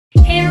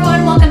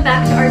everyone, welcome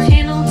back to our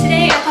channel.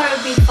 Today I thought it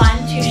would be fun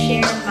to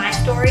share my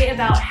story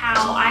about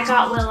how I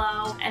got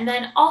Willow and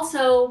then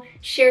also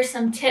share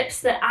some tips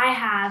that I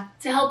have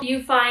to help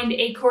you find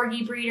a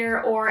Corgi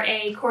breeder or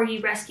a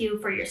Corgi rescue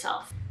for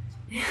yourself.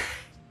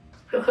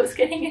 Willow's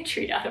getting a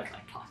treat out of my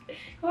pocket.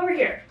 Come over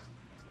here.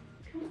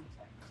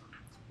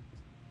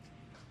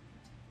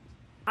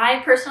 I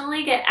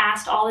personally get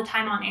asked all the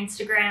time on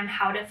Instagram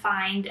how to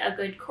find a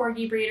good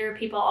Corgi breeder.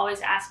 People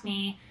always ask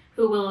me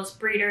who Willow's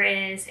breeder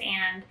is,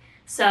 and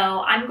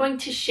so I'm going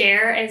to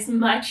share as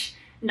much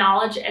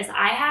knowledge as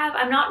I have.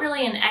 I'm not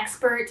really an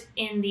expert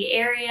in the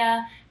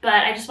area, but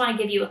I just want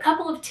to give you a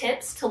couple of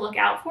tips to look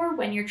out for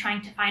when you're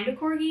trying to find a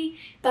Corgi.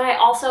 But I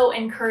also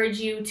encourage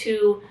you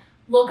to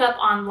look up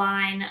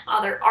online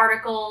other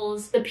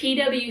articles. The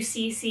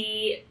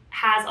PWCC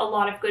has a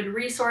lot of good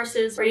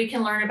resources where you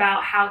can learn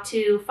about how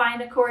to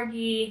find a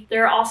Corgi.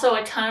 There are also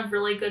a ton of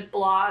really good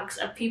blogs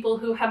of people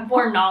who have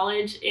more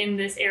knowledge in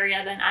this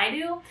area than I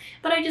do,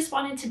 but I just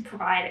wanted to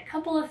provide a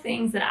couple of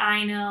things that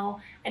I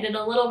know. I did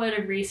a little bit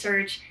of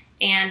research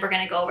and we're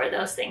gonna go over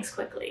those things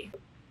quickly.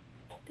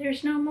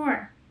 There's no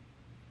more.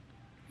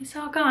 It's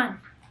all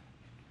gone.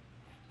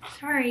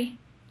 Sorry.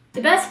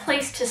 The best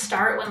place to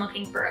start when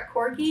looking for a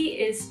Corgi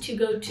is to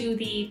go to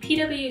the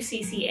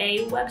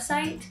PWCCA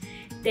website.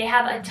 They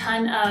have a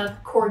ton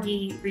of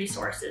Corgi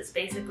resources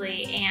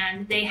basically,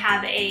 and they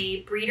have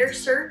a breeder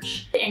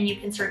search and you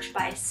can search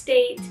by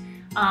state.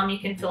 You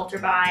can filter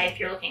by if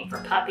you're looking for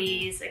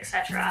puppies,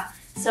 etc.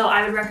 So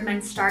I would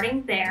recommend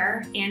starting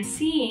there and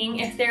seeing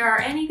if there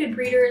are any good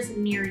breeders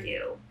near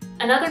you.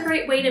 Another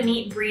great way to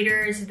meet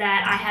breeders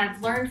that I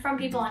have learned from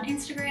people on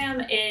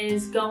Instagram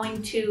is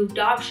going to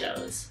dog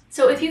shows.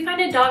 So if you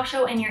find a dog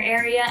show in your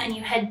area and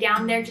you head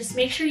down there, just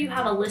make sure you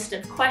have a list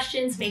of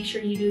questions, make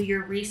sure you do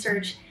your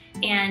research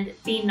and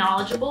be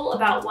knowledgeable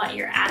about what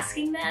you're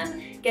asking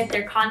them, get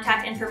their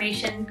contact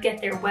information,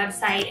 get their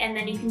website, and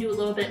then you can do a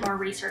little bit more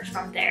research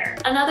from there.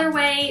 Another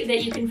way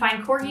that you can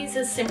find Corgis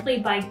is simply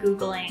by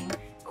Googling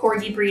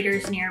Corgi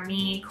breeders near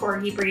me,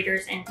 Corgi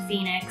breeders in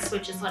Phoenix,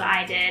 which is what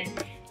I did.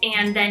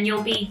 And then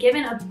you'll be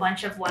given a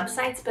bunch of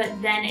websites, but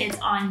then it's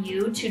on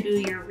you to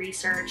do your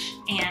research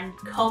and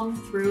comb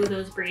through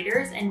those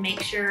breeders and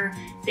make sure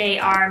they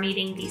are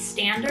meeting the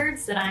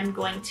standards that I'm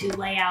going to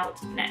lay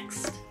out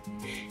next.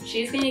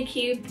 She's gonna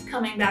keep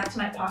coming back to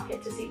my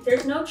pocket to see.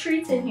 There's no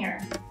treats in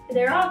here.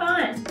 They're all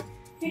gone.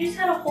 You just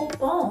had a whole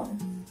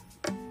bone,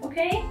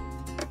 okay?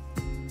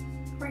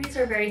 Corgis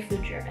are very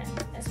food driven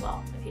as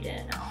well, if you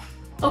didn't know.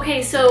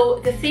 Okay, so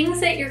the things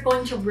that you're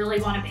going to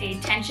really want to pay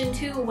attention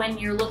to when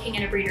you're looking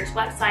at a breeder's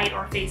website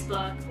or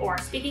Facebook or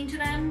speaking to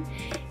them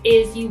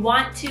is you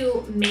want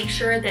to make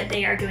sure that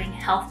they are doing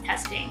health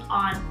testing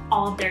on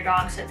all of their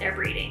dogs that they're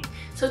breeding.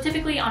 So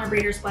typically on a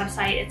breeder's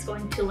website, it's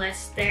going to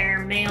list their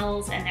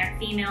males and their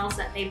females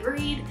that they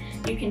breed.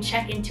 You can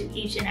check into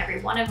each and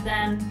every one of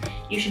them.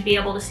 You should be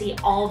able to see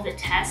all of the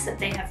tests that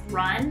they have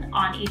run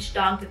on each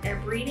dog that they're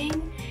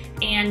breeding,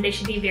 and they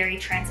should be very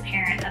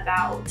transparent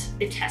about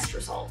the test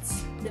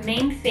results. The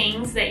main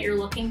things that you're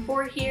looking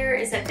for here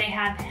is that they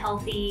have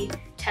healthy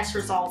test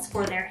results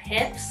for their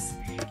hips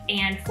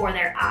and for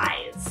their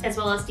eyes, as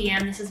well as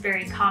DM. This is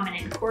very common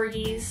in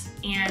Corgis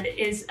and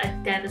is a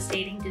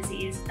devastating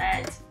disease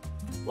that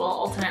will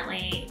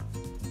ultimately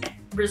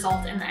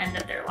result in the end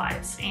of their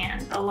lives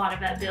and a lot of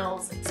vet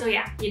bills. So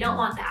yeah, you don't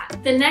want that.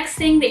 The next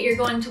thing that you're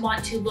going to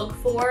want to look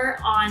for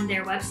on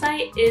their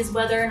website is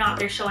whether or not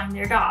they're showing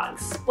their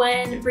dogs.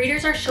 When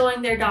breeders are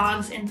showing their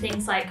dogs in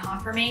things like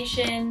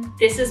conformation,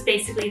 this is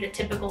basically the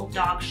typical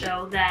dog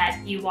show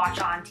that you watch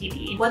on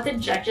TV. What the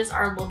judges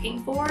are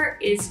looking for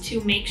is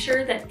to make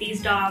sure that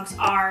these dogs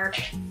are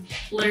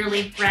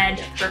literally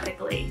bred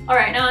perfectly. All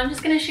right, now I'm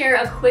just gonna share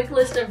a quick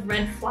list of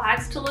red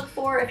flags to look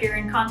for if you're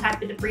in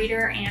contact with a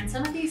breeder and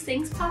some of these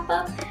things pop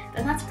up,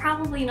 then that's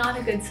probably not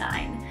a good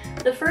sign.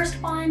 The first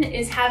one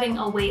is having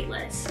a wait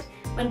list.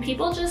 When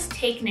people just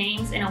take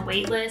names in a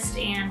wait list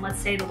and let's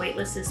say the wait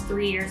list is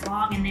 3 years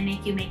long and they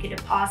make you make a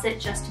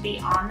deposit just to be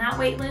on that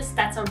wait list,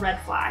 that's a red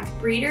flag.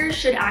 Breeders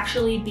should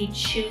actually be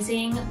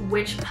choosing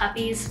which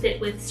puppies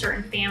fit with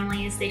certain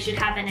families. They should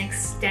have an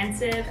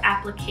extensive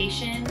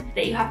application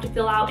that you have to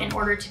fill out in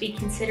order to be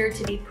considered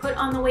to be put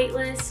on the wait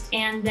list,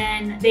 and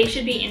then they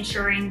should be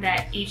ensuring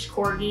that each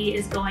Corgi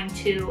is going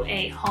to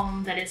a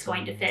home that is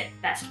going to fit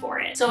best for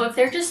it. So if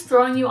they're just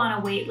throwing you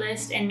on a wait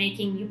list and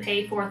making you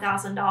pay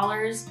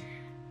 $4,000,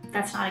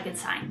 that's not a good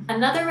sign.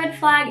 Another red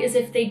flag is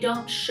if they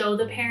don't show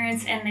the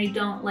parents and they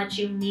don't let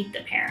you meet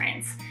the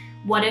parents.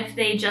 What if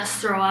they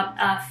just throw up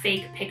a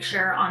fake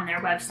picture on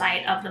their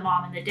website of the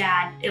mom and the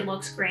dad? It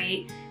looks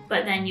great,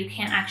 but then you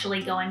can't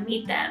actually go and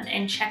meet them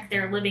and check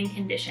their living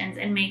conditions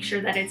and make sure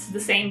that it's the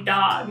same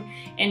dog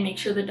and make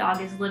sure the dog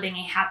is living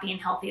a happy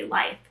and healthy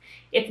life.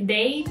 If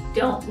they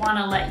don't want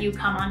to let you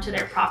come onto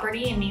their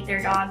property and meet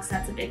their dogs,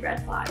 that's a big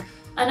red flag.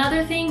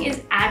 Another thing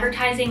is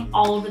advertising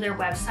all over their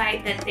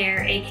website that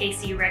they're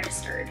AKC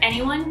registered.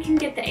 Anyone can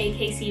get the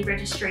AKC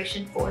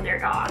registration for their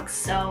dogs.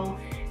 So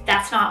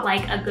that's not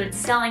like a good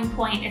selling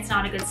point. It's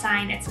not a good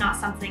sign. It's not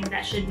something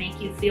that should make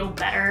you feel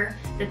better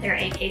that they're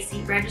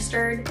AKC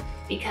registered,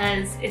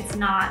 because it's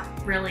not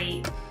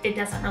really, it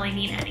doesn't really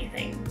mean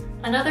anything.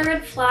 Another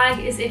red flag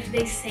is if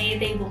they say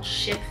they will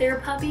ship their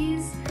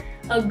puppies.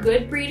 A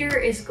good breeder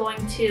is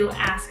going to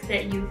ask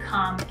that you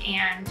come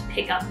and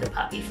pick up the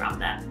puppy from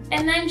them.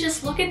 And then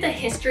just look at the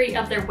history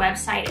of their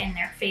website and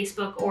their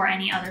Facebook or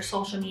any other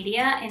social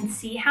media and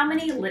see how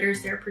many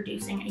litters they're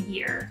producing a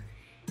year.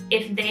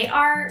 If they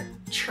are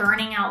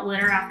churning out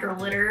litter after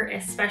litter,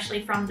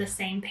 especially from the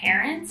same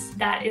parents,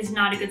 that is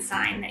not a good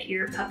sign that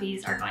your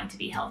puppies are going to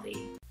be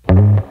healthy.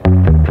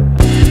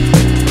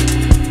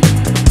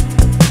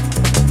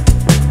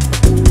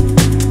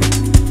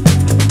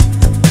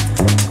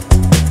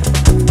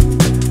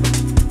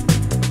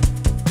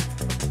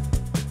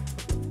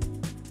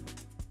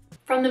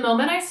 From the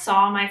moment I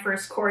saw my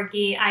first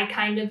Corgi, I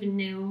kind of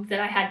knew that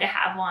I had to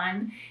have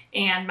one,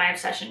 and my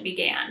obsession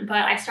began. But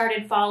I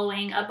started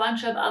following a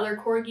bunch of other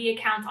Corgi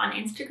accounts on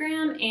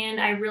Instagram,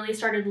 and I really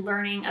started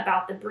learning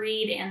about the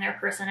breed and their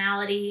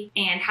personality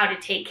and how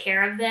to take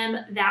care of them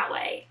that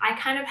way. I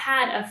kind of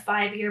had a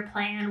 5-year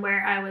plan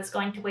where I was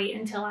going to wait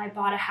until I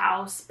bought a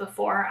house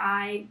before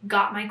I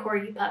got my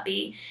Corgi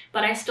puppy,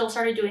 but I still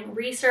started doing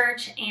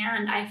research,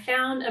 and I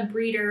found a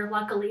breeder,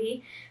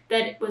 luckily,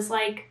 that was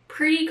like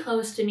pretty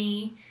close to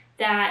me,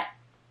 that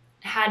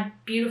had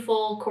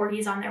beautiful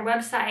Corgis on their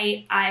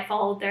website. I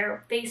followed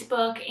their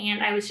Facebook,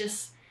 and I was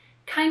just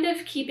kind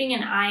of keeping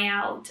an eye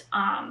out,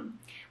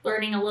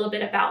 learning a little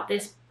bit about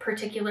this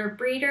particular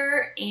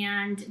breeder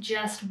and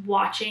just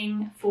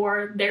watching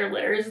for their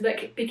litters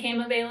that became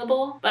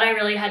available. But I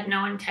really had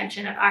no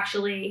intention of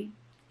actually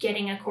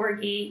getting a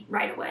Corgi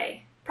right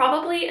away.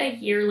 Probably a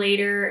year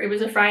later, it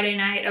was a Friday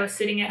night, I was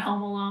sitting at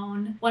home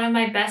alone. One of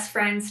my best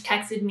friends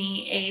texted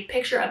me a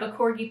picture of a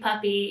Corgi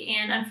puppy,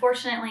 and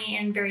unfortunately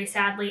and very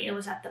sadly, it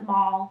was at the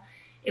mall.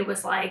 It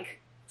was like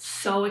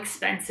so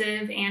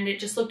expensive, and it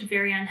just looked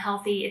very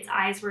unhealthy. Its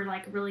eyes were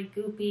like really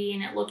goopy,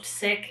 and it looked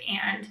sick.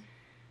 And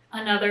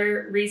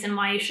another reason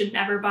why you should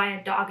never buy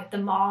a dog at the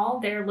mall,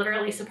 they're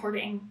literally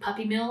supporting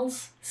puppy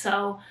mills.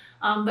 So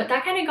but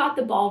that kind of got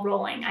the ball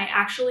rolling. I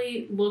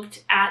actually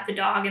looked at the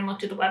dog and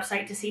looked at the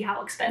website to see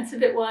how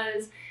expensive it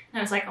was. And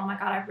I was like, oh my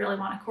God, I really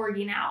want a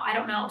Corgi now. I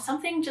don't know,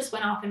 something just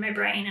went off in my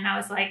brain, and I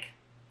was like,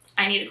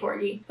 I need a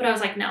Corgi. But I was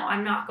like, no,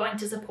 I'm not going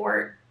to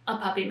support a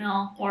puppy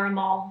mill or a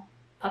mall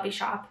puppy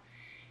shop.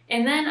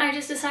 And then I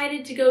just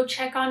decided to go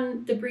check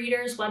on the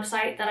breeder's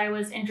website that I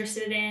was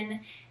interested in,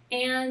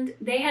 and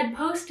they had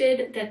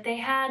posted that they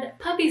had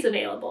puppies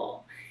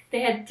available. They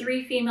had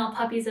 3 female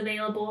puppies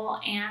available,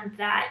 and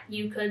that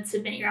you could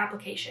submit your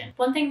application.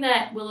 One thing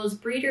that WILLO'S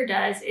breeder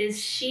does is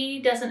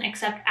she doesn't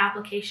accept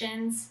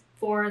applications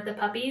for the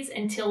puppies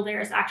until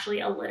there's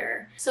actually a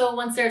litter. So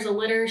once there's a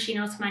litter, she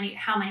knows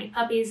how many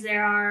puppies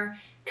there are,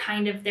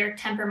 kind of their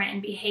temperament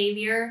and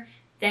behavior.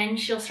 Then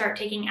she'll start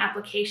taking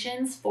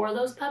applications for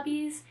those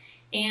puppies.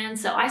 And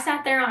so I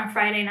sat there on a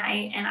Friday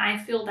night and I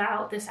filled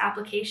out this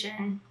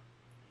application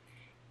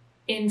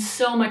in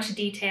so much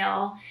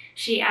detail.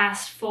 She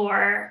asked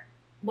for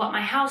what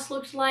my house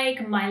looked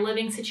like, my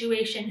living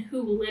situation,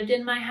 who lived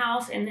in my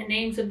house, and the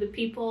names of the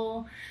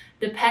people,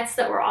 the pets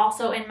that were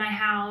also in my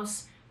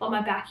house, what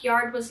my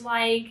backyard was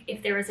like,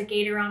 if there was a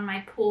gate around my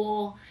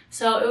pool.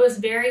 So it was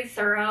very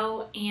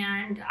thorough,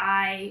 and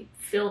I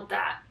filled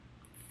that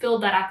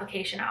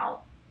application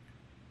out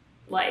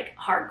like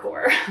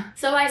hardcore.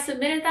 So I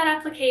submitted that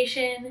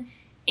application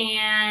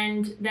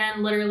and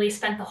then literally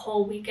spent the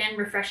whole weekend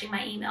refreshing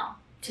my email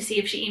to see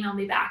if she emailed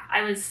me back.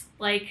 I was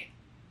like,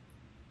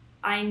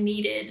 I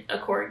needed a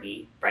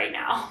Corgi right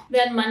now.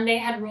 Then Monday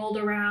had rolled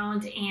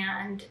around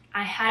and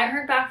I hadn't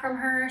heard back from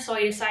her, so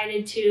I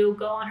decided to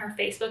go on her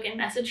Facebook and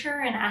message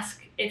her and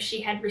ask if she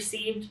had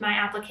received my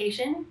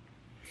application.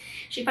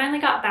 She finally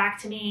got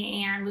back to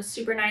me and was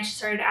super nice. She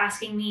started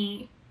asking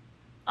me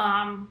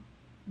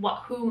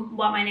what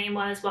my name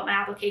was, what my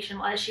application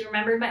was. She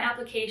remembered my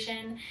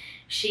application.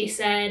 She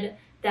said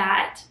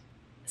that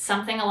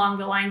something along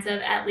the lines of,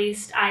 at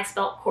least I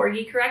spelled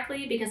Corgi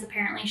correctly, because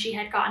apparently she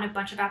had gotten a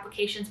bunch of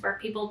applications where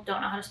people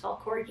don't know how to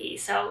spell Corgi,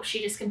 so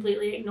she just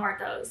completely ignored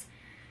those.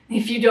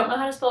 If you don't know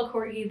how to spell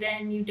Corgi,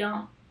 then you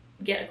don't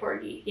get a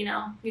Corgi, you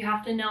know? You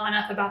have to know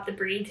enough about the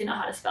breed to know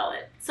how to spell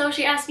it. So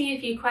she asked me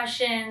a few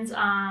questions,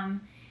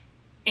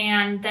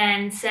 and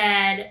then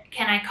said,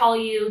 can I call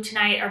you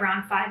tonight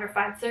around 5 or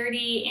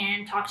 5:30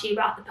 and talk to you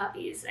about the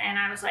puppies? And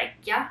I was like,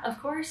 yeah,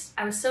 of course.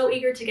 I was so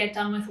eager to get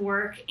done with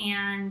work,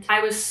 and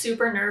I was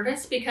super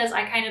nervous because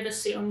I kind of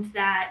assumed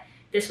that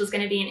this was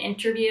going to be an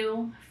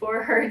interview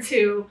for her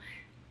to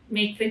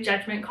make the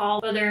judgment call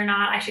whether or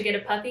not I should get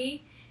a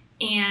puppy.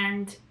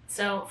 And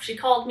so she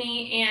called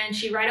me, and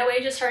she right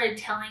away just started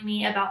telling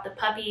me about the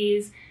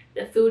puppies,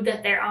 the food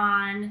that they're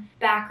on,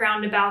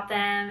 background about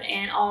them,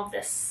 and all of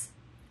this.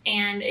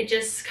 And it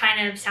just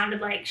kind of sounded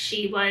like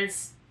she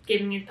was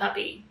giving me the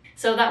puppy.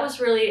 So that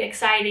was really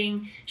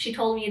exciting. She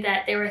told me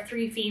that there were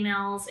 3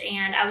 females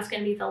and I was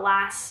going to be the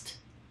last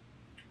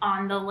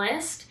on the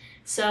list.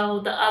 So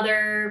the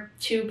other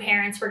two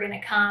parents were going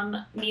to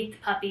come meet the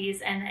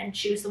puppies and then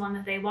choose the one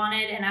that they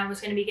wanted, and I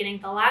was going to be getting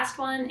the last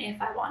one if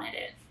I wanted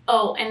it.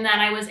 Oh, and that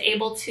I was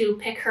able to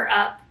pick her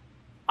up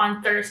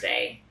on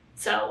Thursday.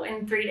 So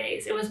in 3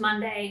 days. It was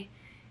Monday,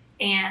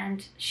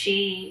 and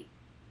she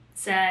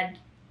said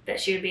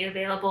that she would be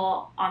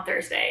available on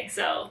Thursday.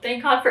 So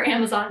thank God for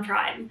Amazon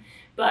Prime.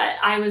 But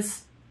I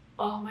was,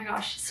 oh my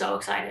gosh, so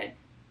excited.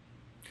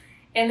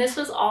 And this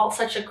was all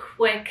such a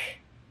quick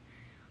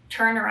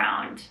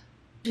turnaround.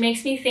 It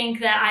makes me think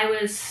that I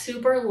was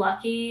super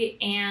lucky,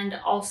 and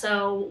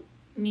also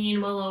me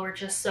and Willow were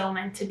just so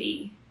meant to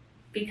be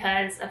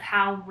because of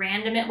how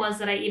random it was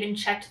that I even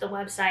checked the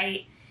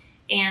website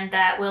and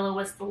that Willow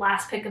was the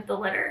last pick of the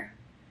litter.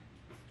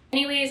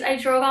 Anyways, I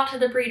drove out to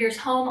the breeder's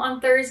home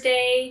on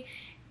Thursday,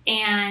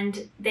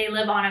 and they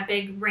live on a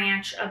big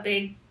ranch, a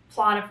big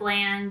plot of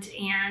land,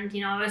 and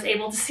you know, I was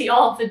able to see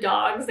all of the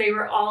dogs. They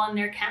were all in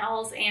their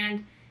kennels,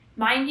 and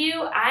mind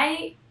you,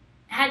 I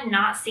had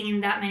not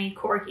seen that many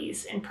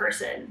corgis in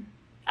person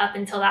up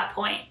until that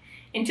point.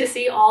 And to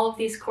see all of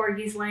these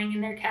corgis laying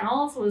in their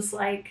kennels was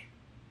like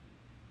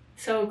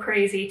so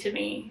crazy to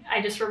me.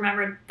 I just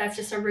remembered, that's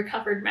just a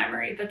recovered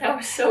memory, but that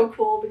was so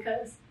cool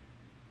because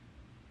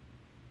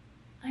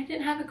I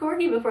didn't have a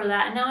corgi before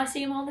that, and now I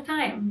see them all the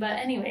time. But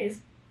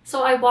anyways,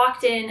 so I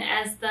walked in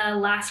as the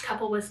last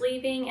couple was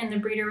leaving, and the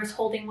breeder was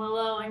holding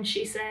Willow, and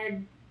she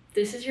said,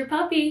 "This is your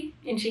puppy,"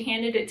 and she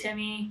handed it to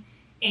me,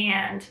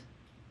 and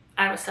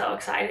I was so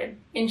excited.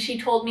 And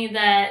she told me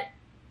that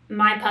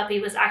my puppy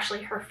was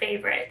actually her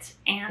favorite,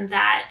 and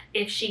that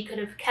if she could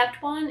have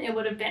kept one, it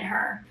would have been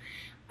her.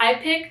 I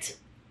picked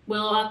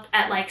Willow up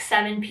at like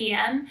 7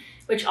 p.m.,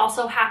 which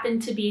also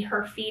happened to be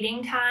her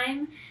feeding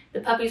time.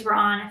 The puppies were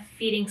on a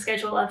feeding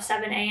schedule of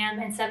 7 a.m.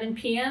 and 7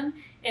 p.m.,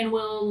 and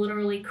Willow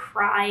literally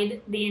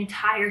cried the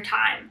entire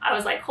time. I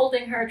was like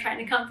holding her, trying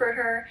to comfort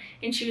her,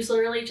 and she was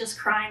literally just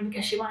crying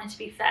because she wanted to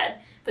be fed.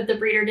 But the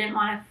breeder didn't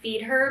want to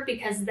feed her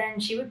because then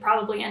she would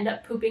probably end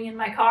up pooping in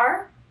my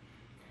car.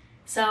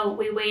 So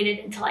we waited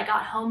until I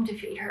got home to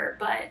feed her,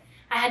 but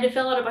I had to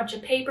fill out a bunch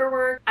of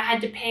paperwork. I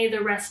had to pay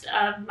the rest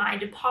of my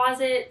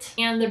deposit,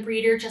 and the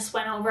breeder just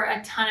went over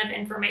a ton of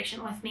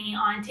information with me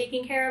on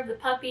taking care of the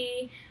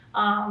puppy,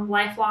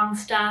 lifelong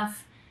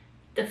stuff,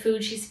 the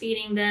food she's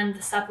feeding them,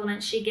 the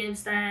supplements she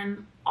gives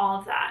them, all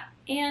of that.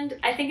 And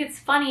I think it's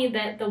funny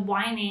that the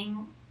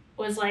whining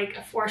was like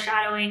a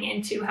foreshadowing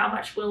into how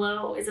much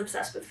Willow is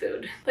obsessed with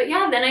food. But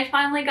yeah, then I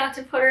finally got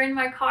to put her in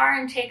my car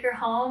and take her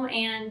home,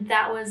 and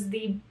that was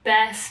the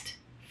best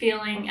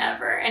feeling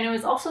ever. And it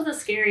was also the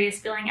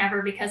scariest feeling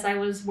ever because I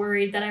was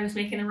worried that I was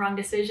making the wrong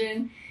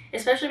decision,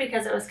 especially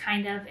because it was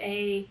kind of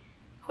a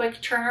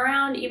quick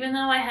turnaround. Even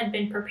though I had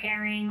been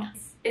preparing,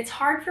 it's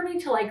hard for me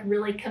to like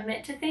really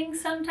commit to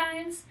things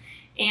sometimes.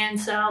 And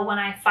so when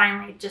I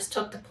finally just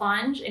took the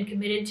plunge and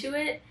committed to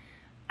it,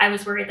 I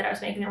was worried that I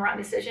was making the wrong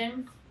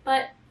decision.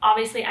 But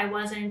obviously I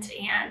wasn't,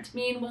 and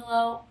me and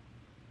Willow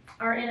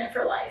are in it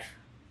for life.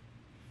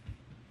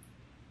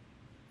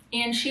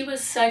 And she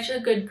was such a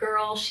good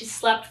girl. She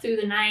slept through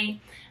the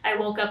night. I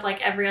woke up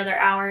like every other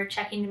hour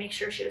checking to make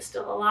sure she was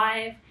still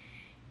alive.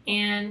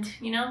 And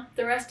you know,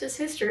 the rest is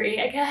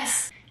history, I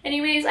guess.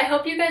 Anyways, I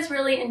hope you guys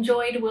really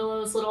enjoyed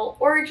Willow's little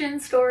origin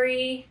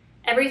story.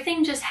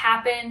 Everything just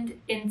happened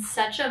in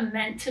such a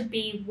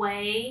meant-to-be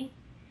way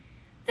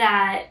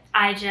that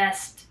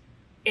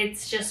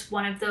it's just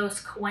one of those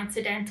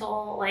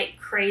coincidental, like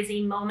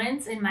crazy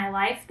moments in my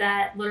life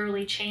that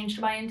literally changed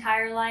my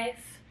entire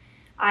life.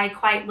 I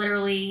quite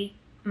literally,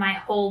 my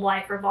whole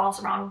life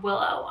revolves around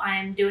Willow.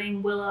 I'm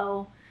doing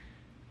Willow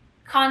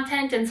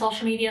content and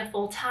social media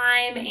full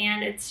time,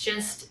 and it's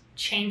just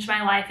changed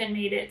my life and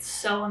made it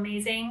so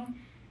amazing.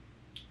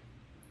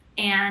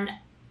 And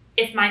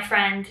if my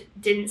friend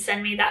didn't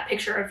send me that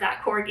picture of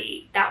that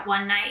corgi that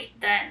one night,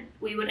 then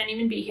we wouldn't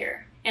even be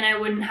here. And I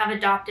wouldn't have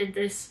adopted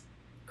this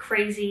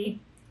crazy,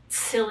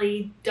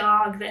 silly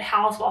dog that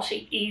howls while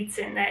she eats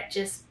and that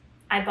just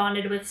I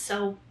bonded with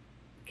so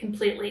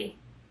completely.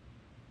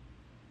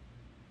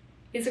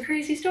 It's a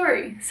crazy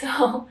story.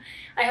 So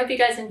I hope you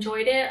guys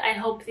enjoyed it. I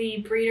hope the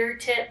breeder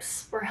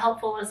tips were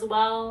helpful as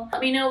well.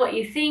 Let me know what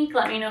you think.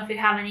 Let me know if you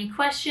have any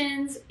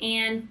questions,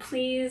 and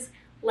please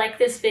like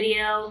this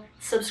video,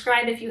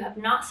 subscribe if you have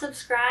not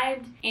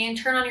subscribed, and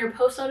turn on your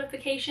post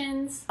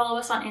notifications. Follow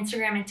us on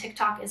Instagram and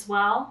TikTok as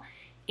well.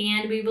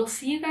 And we will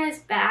see you guys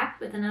back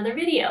with another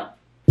video.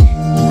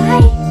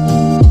 Bye!